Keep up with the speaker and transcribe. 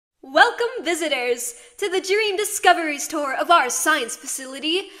Welcome, visitors, to the Dream Discoveries tour of our science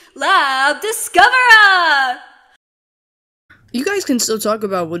facility, Lab Discovera! You guys can still talk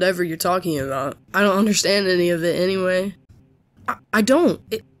about whatever you're talking about. I don't understand any of it anyway. I don't.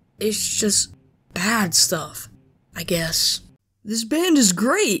 It's just bad stuff, I guess. This band is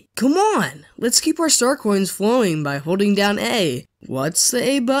great. Come on. Let's keep our star coins flowing by holding down A. What's the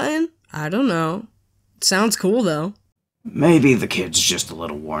A button? I don't know. It sounds cool, though. Maybe the kid's just a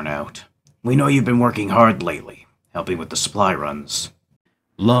little worn out. We know you've been working hard lately, helping with the supply runs.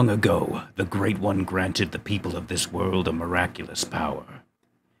 Long ago, the Great One granted the people of this world a miraculous power.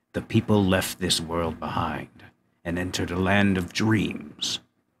 The people left this world behind and entered a land of dreams.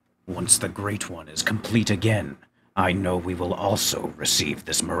 Once the Great One is complete again, I know we will also receive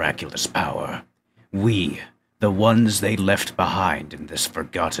this miraculous power. We, the ones they left behind in this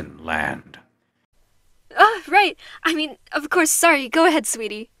forgotten land. Right. Of course, sorry. Go ahead,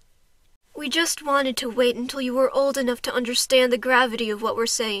 sweetie. We just wanted to wait until you were old enough to understand the gravity of what we're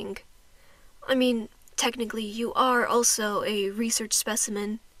saying. Technically, you are also a research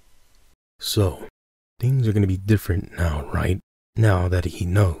specimen. So, things are gonna be different now, right? Now that he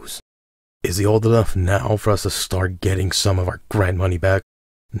knows. Is he old enough now for us to start getting some of our grant money back?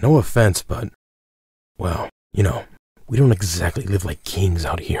 No offense, but, well, we don't exactly live like kings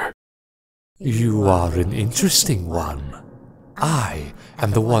out here. You are an interesting one. I am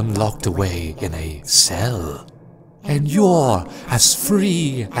the one locked away in a cell, and you're as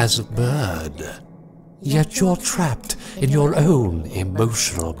free as a bird. Yet you're trapped in your own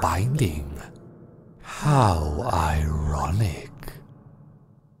emotional binding. How ironic.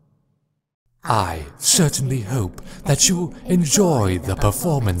 I certainly hope that you enjoy the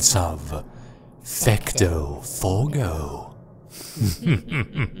performance of Fecto Forgo.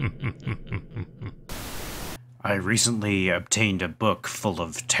 I recently obtained a book full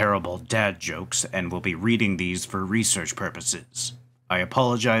of terrible dad jokes and will be reading these for research purposes. I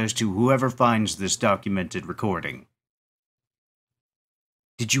apologize to whoever finds this documented recording.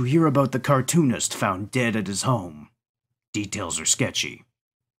 Did you hear about the cartoonist found dead at his home? Details are sketchy.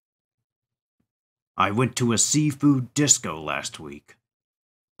 I went to a seafood disco last week.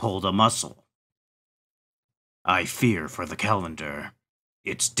 Pulled a muscle. I fear for the calendar.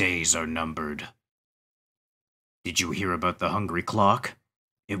 Its days are numbered. Did you hear about the hungry clock?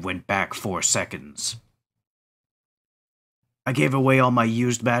 It went back 4 seconds. I gave away all my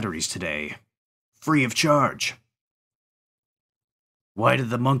used batteries today. Free of charge. Why did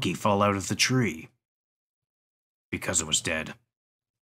the monkey fall out of the tree? Because it was dead.